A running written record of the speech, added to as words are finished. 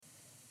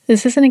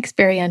This is an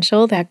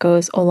experiential that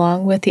goes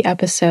along with the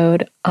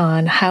episode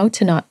on how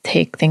to not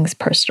take things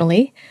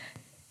personally.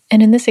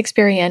 And in this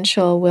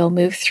experiential, we'll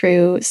move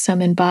through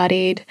some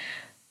embodied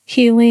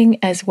healing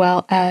as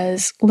well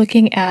as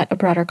looking at a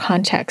broader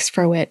context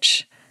for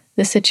which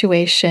the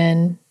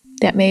situation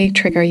that may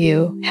trigger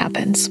you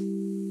happens.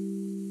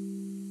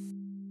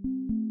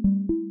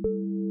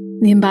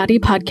 The Embody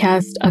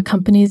podcast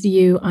accompanies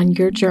you on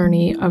your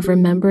journey of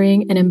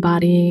remembering and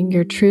embodying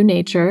your true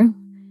nature,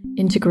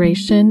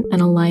 integration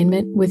and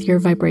alignment with your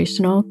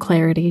vibrational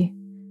clarity,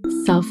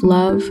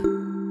 self-love,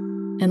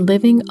 and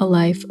living a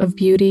life of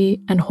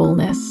beauty and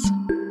wholeness.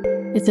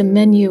 It's a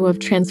menu of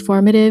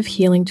transformative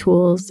healing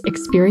tools,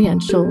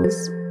 experientials,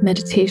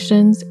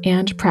 meditations,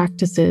 and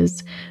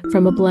practices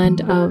from a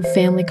blend of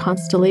family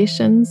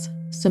constellations,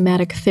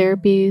 somatic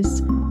therapies,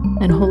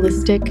 and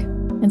holistic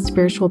and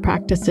spiritual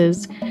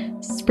practices,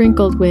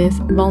 sprinkled with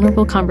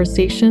vulnerable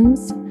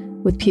conversations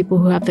with people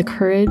who have the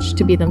courage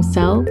to be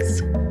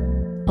themselves,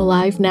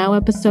 Alive Now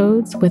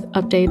episodes with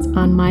updates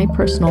on my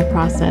personal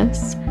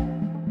process,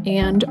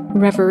 and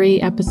Reverie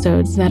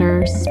episodes that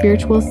are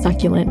spiritual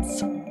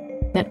succulents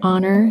that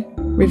honor,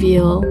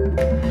 reveal,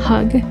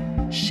 hug,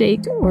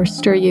 shake, or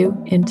stir you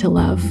into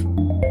love.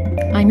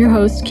 I'm your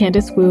host,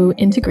 Candice Wu,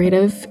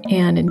 integrative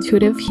and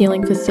intuitive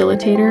healing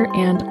facilitator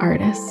and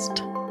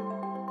artist.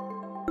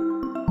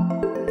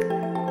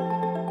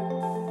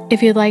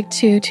 If you'd like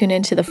to tune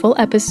into the full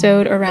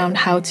episode around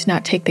how to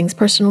not take things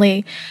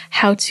personally,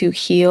 how to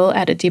heal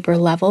at a deeper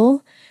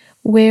level,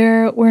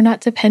 where we're not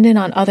dependent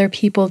on other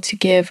people to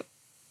give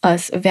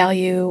us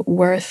value,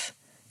 worth,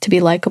 to be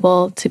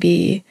likable, to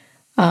be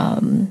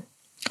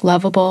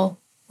lovable,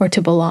 or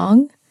to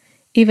belong,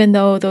 even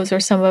though those are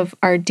some of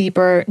our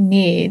deeper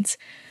needs,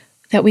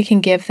 that we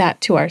can give that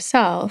to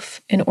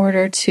ourselves in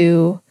order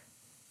to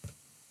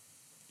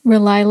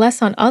rely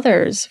less on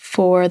others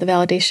for the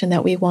validation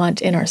that we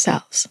want in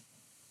ourselves.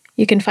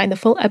 You can find the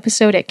full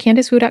episode at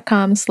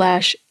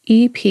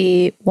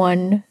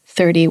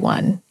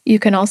CandiceWu.com/EP131. You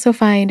can also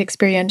find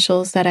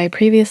experientials that I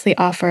previously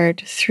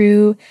offered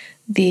through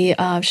the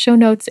show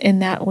notes in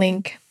that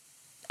link,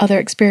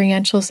 other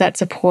experientials that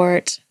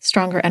support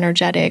stronger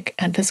energetic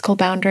and physical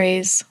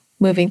boundaries,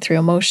 moving through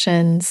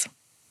emotions,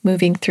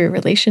 moving through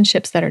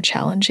relationships that are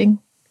challenging.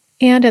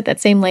 And at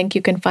that same link,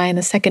 you can find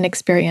the second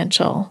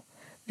experiential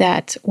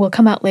that will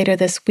come out later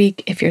this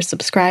week if you're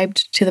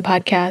subscribed to the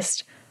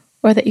podcast,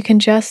 or that you can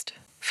just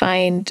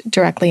find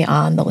directly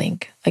on the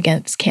link. Again,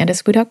 it's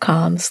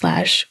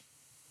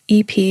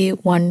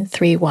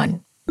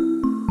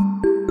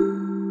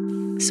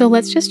CandiceWu.com/EP131. So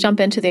let's just jump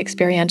into the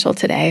experiential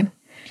today.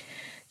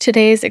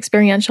 Today's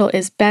experiential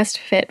is best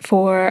fit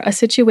for a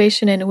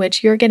situation in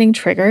which you're getting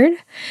triggered.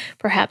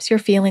 Perhaps you're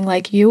feeling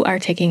like you are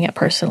taking it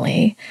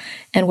personally.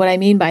 And what I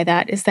mean by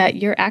that is that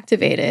you're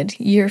activated.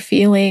 You're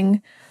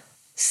feeling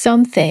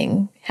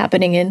something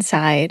happening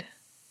inside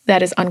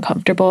that is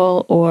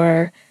uncomfortable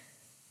or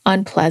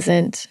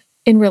unpleasant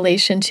in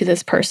relation to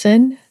this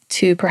person,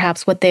 to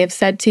perhaps what they have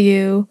said to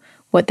you,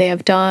 what they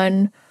have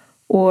done,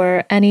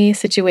 or any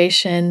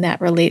situation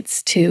that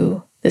relates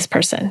to this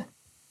person.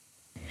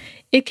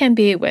 It can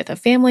be with a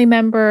family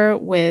member,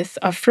 with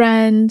a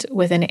friend,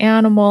 with an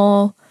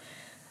animal,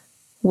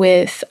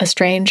 with a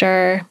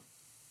stranger.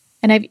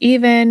 And I've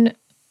even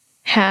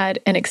had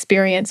an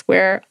experience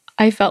where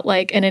I felt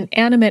like an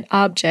inanimate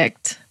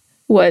object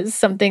was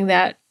something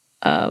that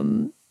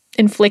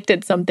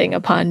inflicted something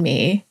upon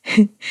me.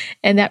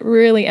 And that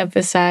really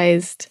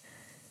emphasized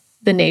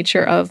the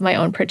nature of my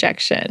own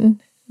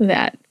projection,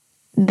 that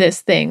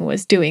this thing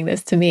was doing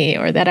this to me,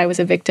 or that I was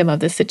a victim of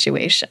the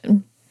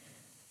situation.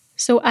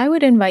 So I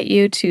would invite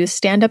you to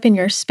stand up in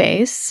your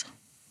space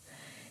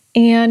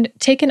and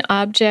take an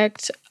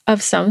object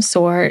of some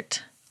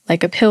sort,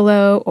 like a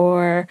pillow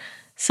or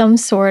some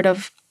sort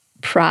of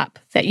prop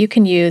that you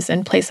can use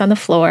and place on the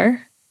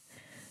floor.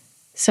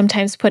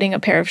 Sometimes putting a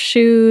pair of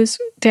shoes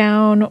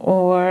down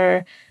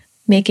or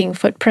making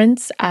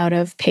footprints out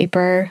of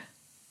paper,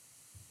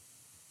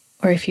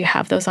 or if you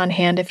have those on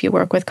hand, if you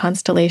work with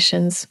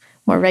constellations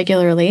more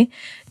regularly.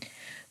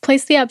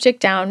 Place the object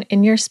down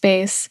in your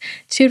space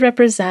to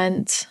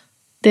represent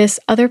this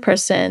other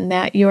person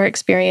that you're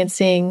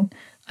experiencing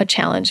a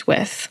challenge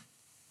with.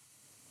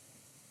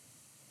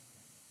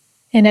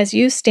 And as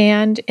you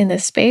stand in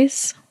this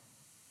space,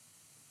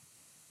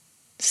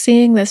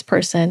 seeing this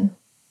person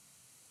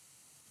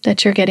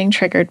that you're getting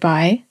triggered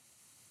by,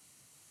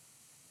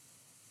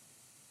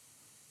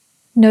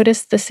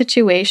 notice the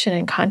situation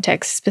and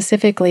context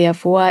specifically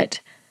of what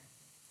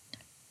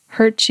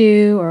hurt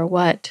you or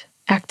what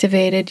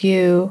activated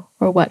you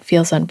or what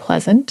feels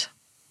unpleasant.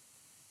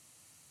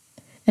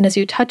 And as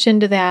you touch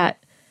into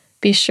that,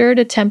 be sure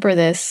to temper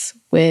this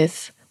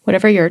with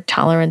whatever your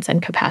tolerance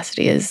and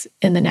capacity is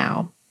in the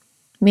now.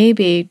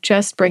 Maybe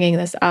just bringing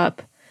this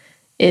up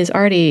is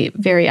already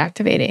very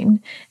activating,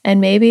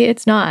 and maybe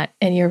it's not,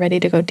 and you're ready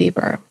to go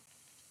deeper.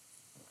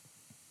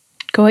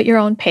 Go at your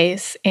own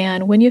pace,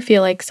 and when you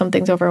feel like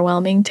something's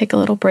overwhelming, take a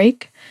little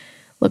break,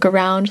 look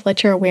around,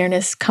 let your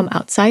awareness come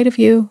outside of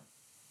you,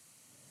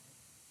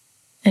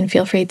 And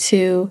feel free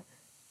to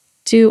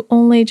do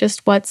only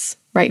just what's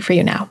right for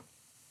you now.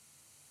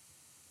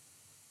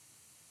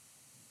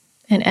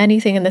 And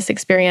anything in this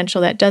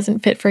experiential that doesn't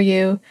fit for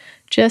you,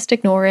 just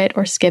ignore it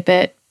or skip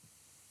it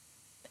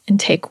and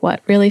take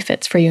what really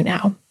fits for you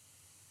now.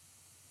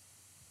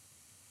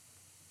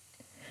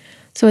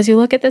 So as you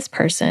look at this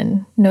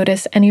person,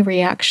 notice any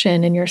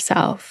reaction in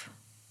yourself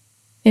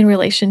in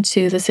relation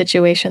to the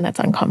situation that's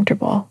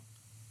uncomfortable.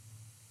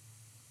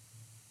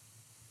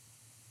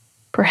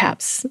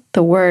 Perhaps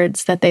the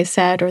words that they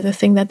said or the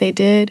thing that they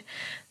did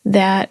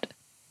that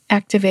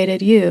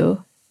activated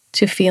you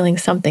to feeling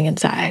something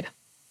inside.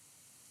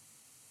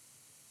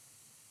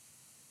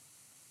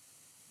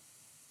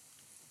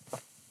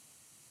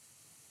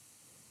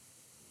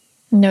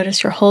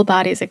 Notice your whole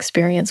body's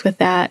experience with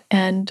that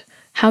and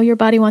how your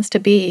body wants to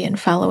be in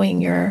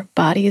following your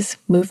body's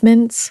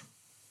movements,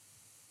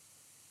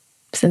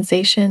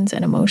 sensations,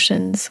 and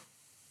emotions.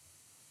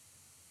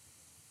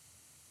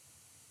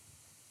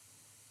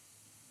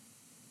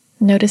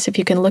 Notice if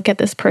you can look at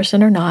this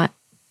person or not.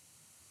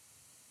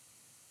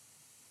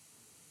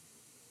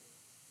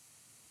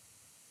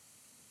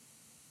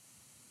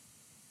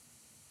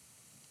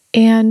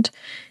 And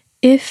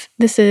if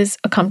this is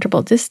a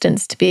comfortable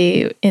distance to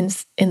be in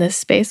this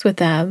space with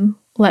them,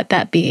 let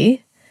that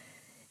be.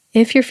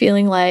 If you're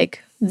feeling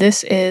like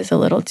this is a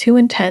little too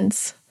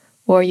intense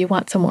or you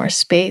want some more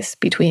space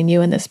between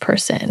you and this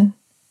person,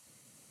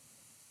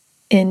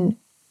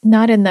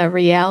 not in the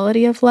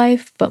reality of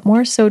life, but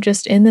more so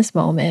just in this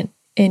moment,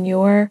 in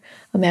your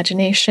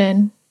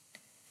imagination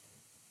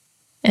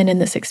and in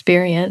this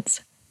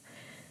experience,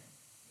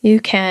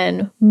 you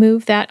can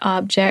move that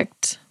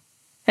object,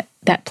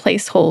 that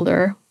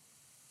placeholder,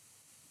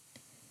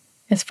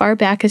 as far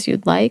back as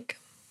you'd like,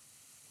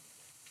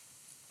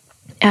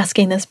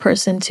 asking this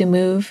person to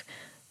move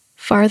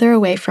farther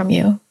away from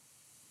you.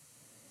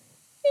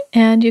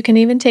 And you can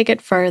even take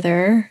it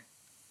further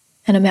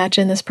and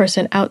imagine this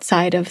person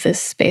outside of this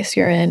space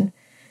you're in.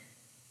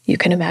 You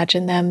can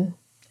imagine them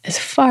as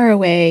far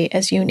away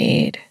as you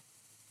need,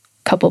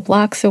 a couple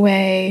blocks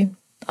away,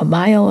 a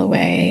mile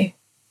away,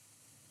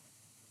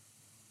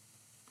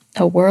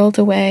 a world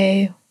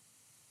away,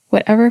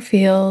 whatever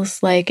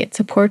feels like it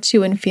supports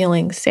you in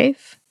feeling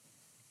safe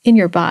in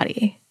your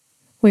body,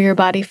 where your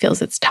body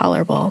feels it's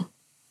tolerable.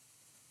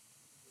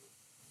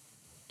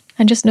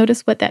 And just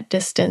notice what that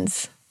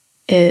distance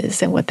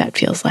is and what that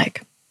feels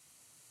like.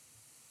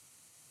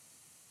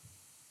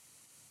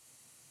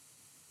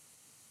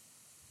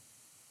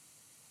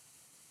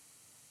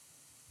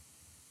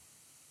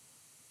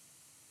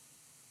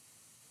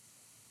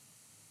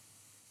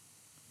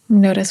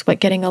 Notice what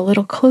getting a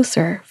little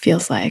closer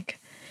feels like,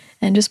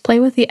 and just play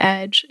with the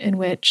edge in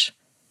which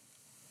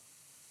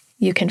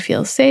you can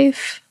feel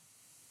safe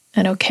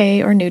and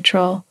okay or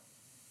neutral,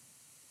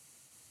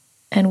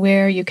 and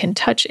where you can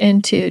touch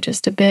into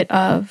just a bit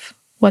of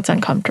what's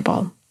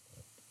uncomfortable.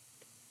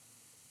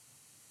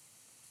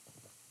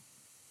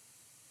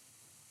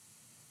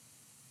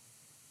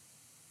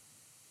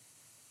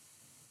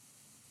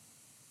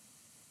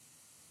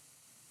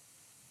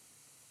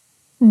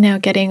 Now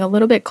getting a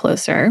little bit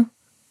closer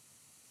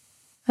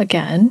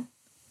again.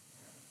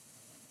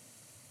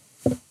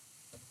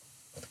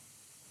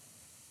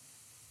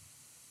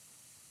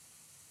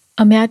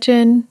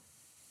 Imagine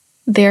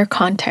their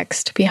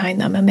context behind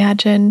them.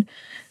 Imagine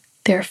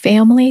their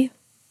family,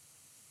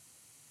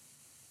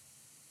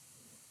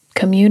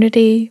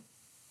 community,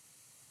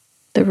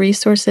 the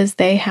resources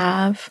they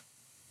have,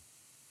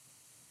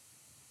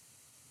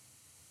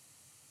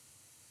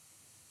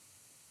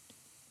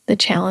 the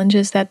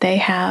challenges that they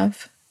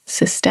have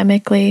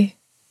systemically.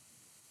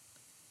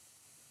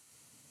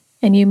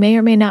 And you may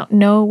or may not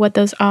know what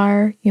those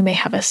are. You may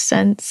have a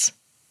sense.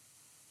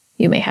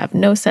 You may have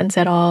no sense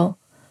at all.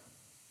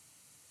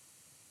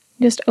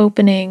 Just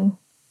opening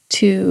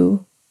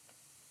to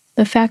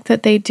the fact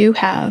that they do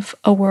have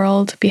a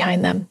world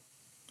behind them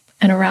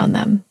and around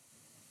them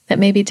that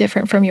may be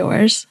different from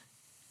yours.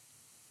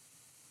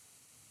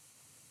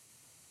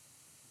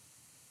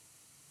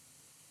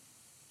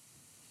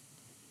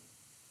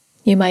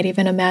 You might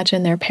even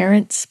imagine their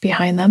parents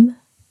behind them,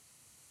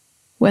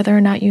 whether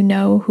or not you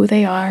know who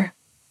they are.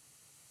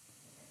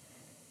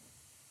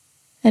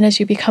 And as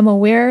you become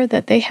aware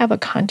that they have a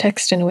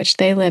context in which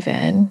they live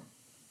in,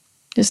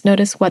 just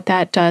notice what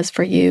that does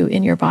for you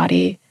in your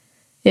body,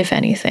 if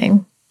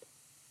anything.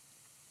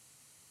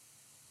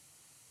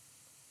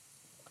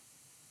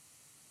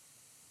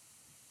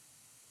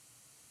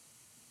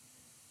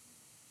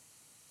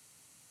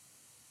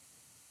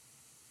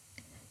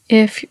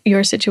 If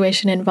your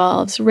situation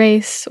involves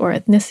race or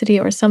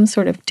ethnicity or some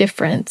sort of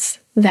difference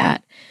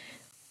that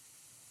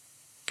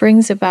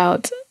brings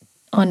about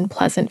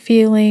unpleasant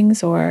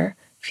feelings or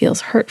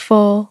feels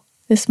hurtful,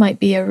 this might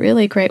be a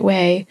really great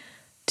way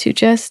to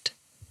just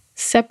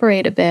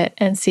separate a bit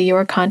and see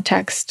your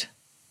context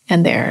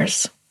and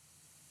theirs.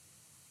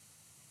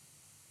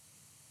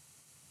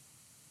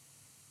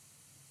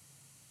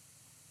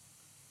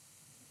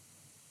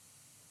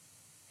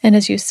 And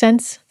as you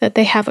sense that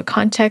they have a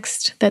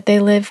context that they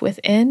live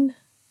within,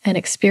 and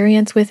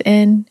experience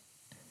within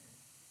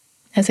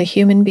as a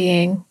human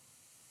being,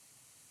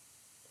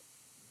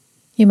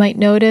 you might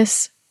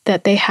notice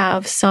that they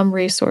have some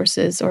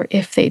resources, or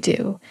if they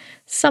do,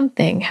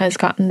 something has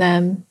gotten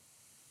them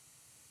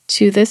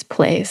to this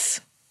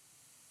place,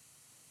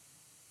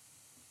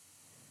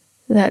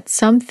 that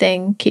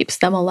something keeps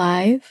them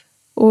alive,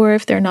 or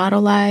if they're not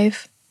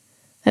alive,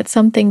 that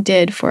something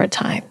did for a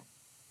time.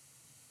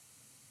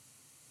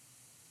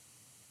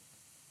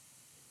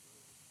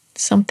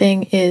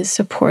 Something is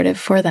supportive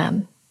for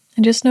them.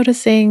 And just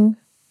noticing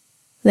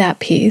that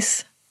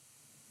piece.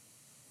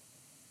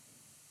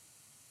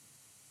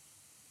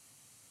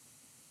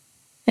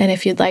 And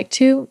if you'd like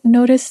to,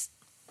 notice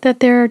that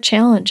there are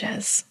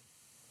challenges.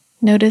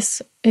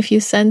 Notice if you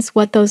sense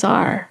what those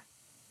are,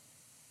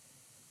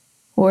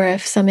 or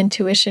if some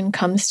intuition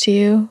comes to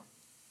you,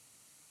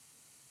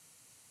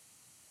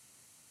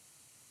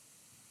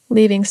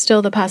 leaving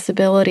still the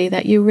possibility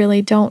that you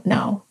really don't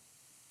know.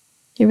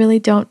 You really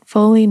don't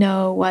fully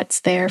know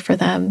what's there for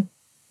them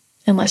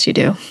unless you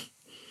do.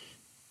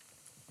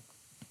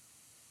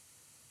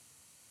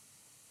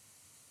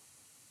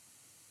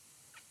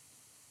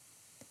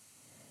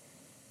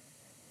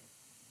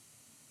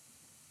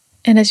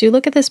 And as you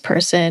look at this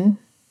person,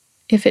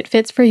 if it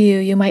fits for you,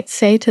 you might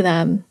say to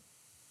them,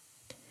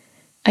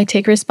 I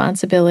take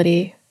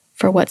responsibility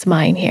for what's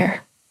mine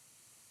here.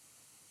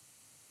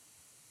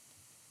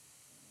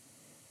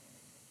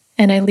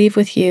 And I leave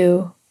with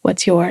you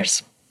what's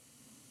yours.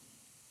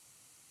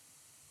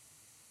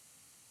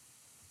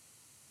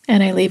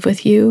 And I leave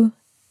with you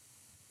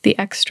the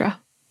extra,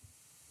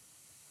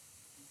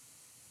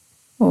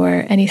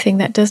 or anything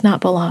that does not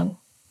belong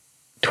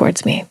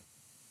towards me.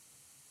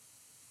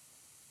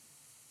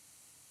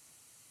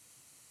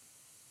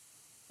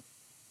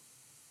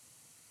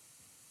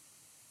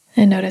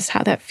 And notice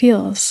how that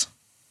feels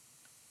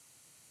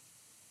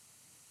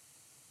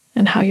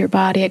and how your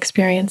body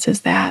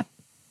experiences that.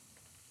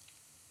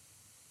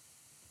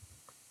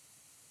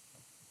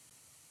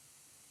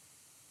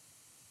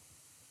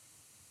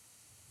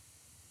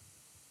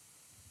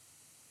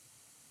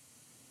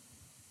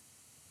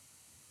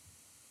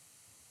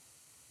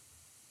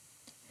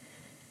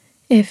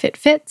 If it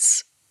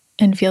fits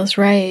and feels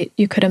right,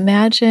 you could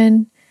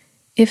imagine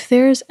if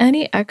there's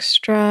any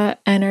extra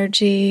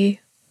energy,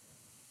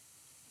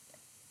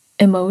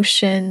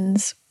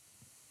 emotions,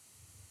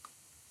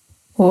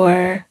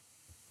 or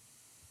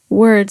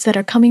words that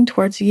are coming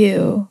towards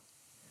you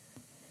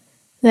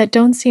that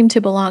don't seem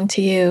to belong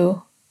to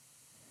you,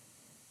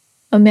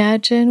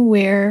 imagine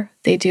where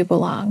they do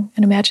belong,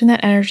 and imagine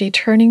that energy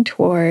turning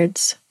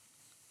towards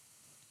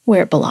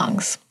where it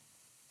belongs.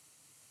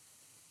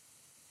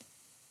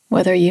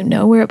 Whether you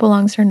know where it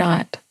belongs or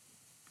not.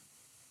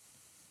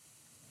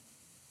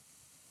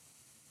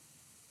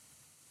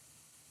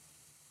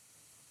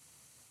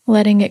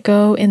 Letting it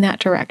go in that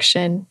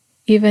direction,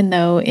 even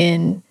though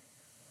in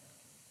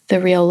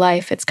the real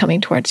life it's coming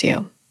towards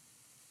you.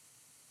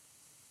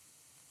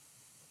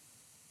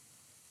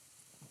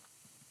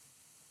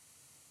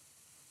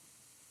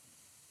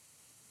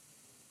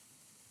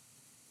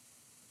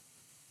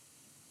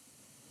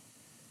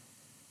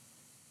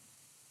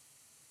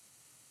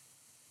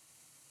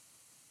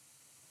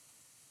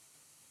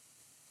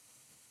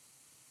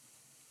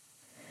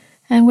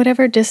 And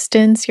whatever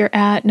distance you're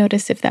at,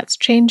 notice if that's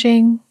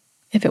changing,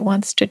 if it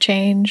wants to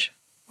change,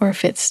 or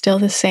if it's still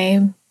the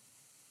same.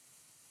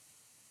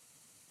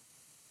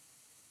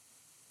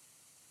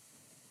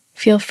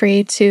 Feel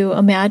free to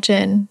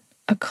imagine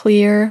a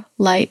clear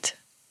light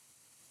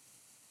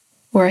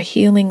or a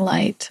healing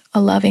light,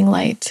 a loving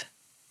light,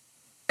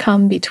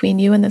 come between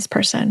you and this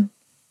person.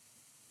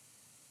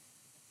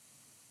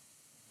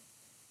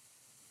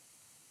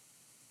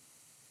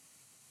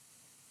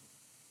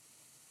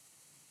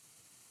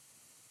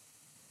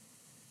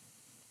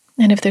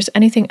 And if there's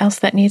anything else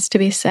that needs to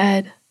be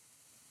said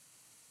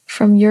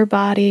from your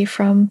body,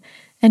 from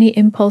any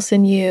impulse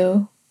in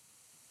you,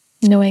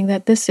 knowing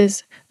that this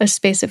is a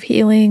space of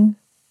healing,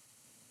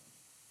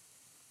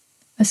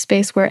 a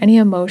space where any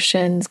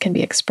emotions can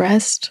be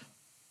expressed,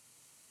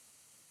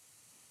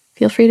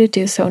 feel free to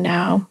do so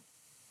now.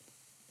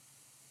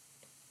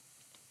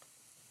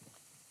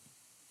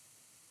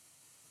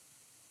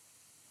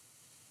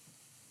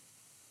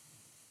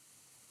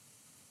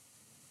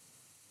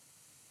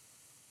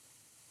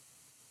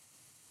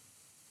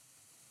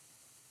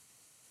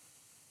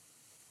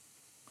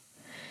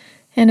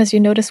 And as you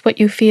notice what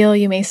you feel,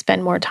 you may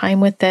spend more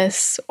time with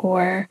this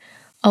or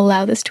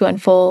allow this to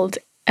unfold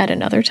at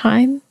another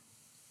time,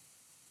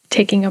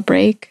 taking a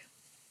break.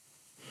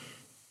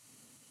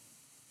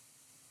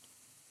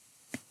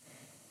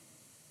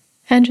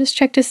 And just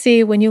check to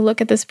see when you look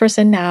at this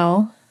person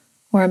now,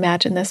 or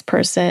imagine this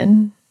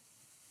person,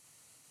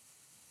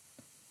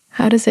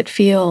 how does it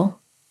feel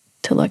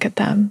to look at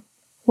them?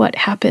 What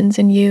happens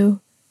in you?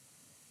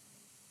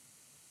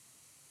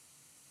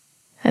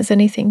 Has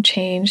anything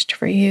changed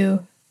for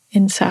you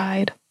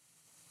inside?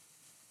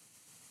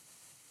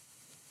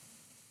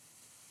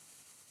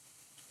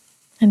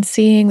 And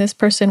seeing this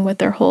person with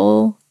their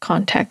whole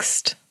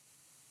context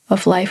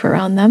of life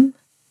around them,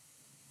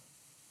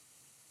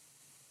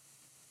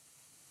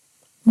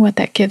 what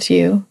that gives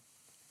you.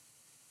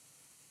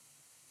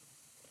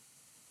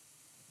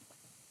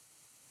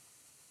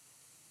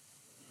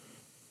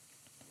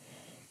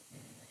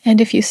 And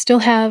if you still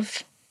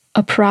have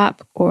a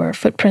prop or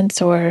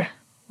footprints or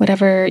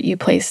whatever you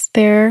place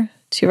there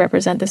to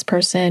represent this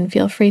person,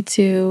 feel free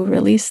to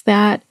release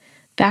that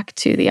back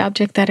to the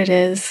object that it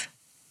is.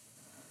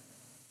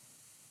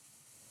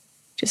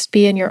 Just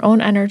be in your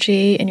own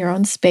energy, in your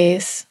own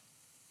space.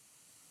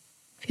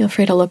 Feel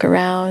free to look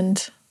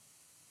around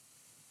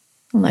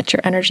and let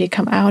your energy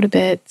come out a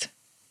bit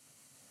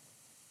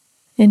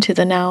into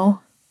the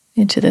now,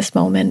 into this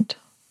moment.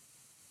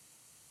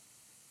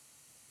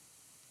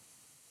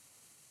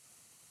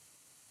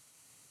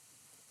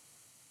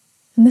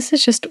 And this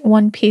is just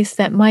one piece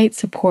that might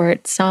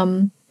support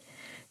some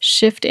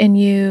shift in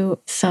you,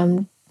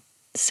 some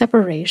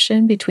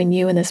separation between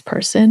you and this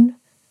person,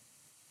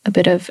 a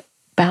bit of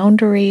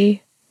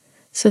boundary,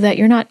 so that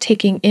you're not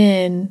taking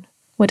in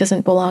what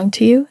doesn't belong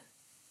to you.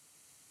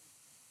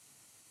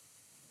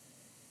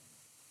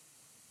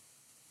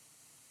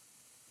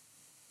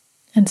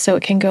 And so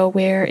it can go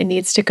where it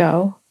needs to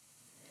go.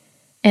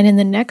 And in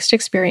the next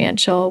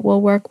experiential,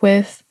 we'll work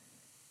with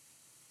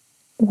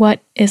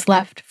what is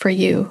left for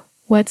you.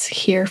 What's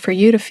here for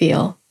you to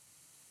feel?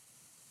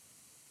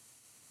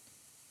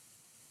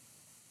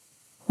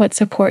 What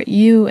support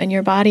you and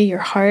your body, your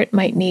heart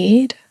might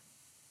need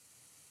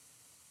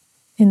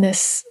in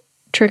this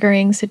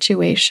triggering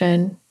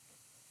situation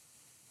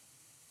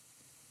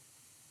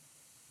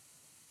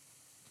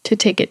to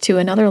take it to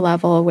another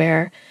level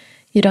where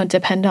you don't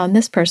depend on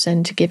this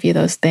person to give you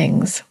those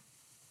things.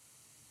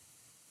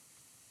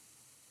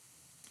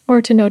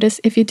 Or to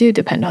notice if you do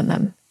depend on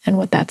them and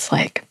what that's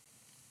like.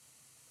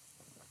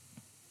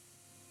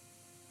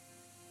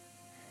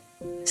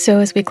 So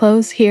as we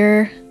close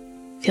here,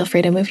 feel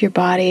free to move your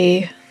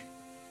body,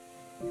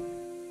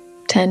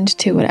 tend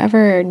to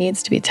whatever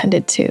needs to be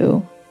tended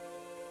to.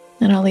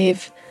 And I'll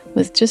leave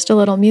with just a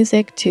little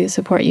music to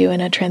support you in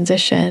a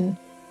transition.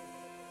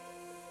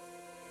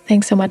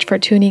 Thanks so much for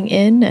tuning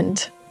in.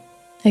 And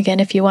again,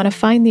 if you want to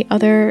find the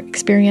other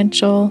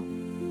experiential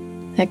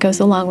that goes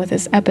along with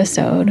this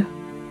episode,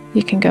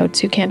 you can go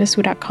to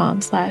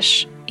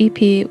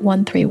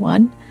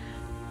CandiceWu.com/EP131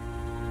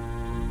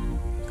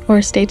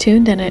 or stay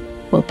tuned and it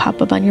will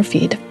pop up on your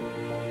feed.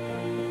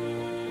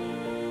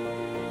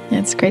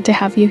 It's great to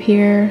have you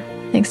here.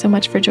 Thanks so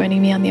much for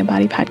joining me on the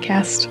Embody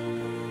Podcast.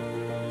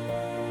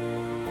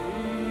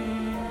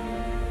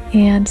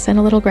 And send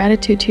a little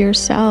gratitude to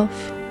yourself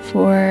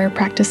for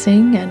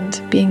practicing and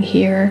being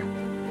here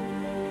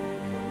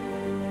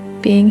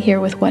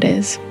with what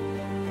is.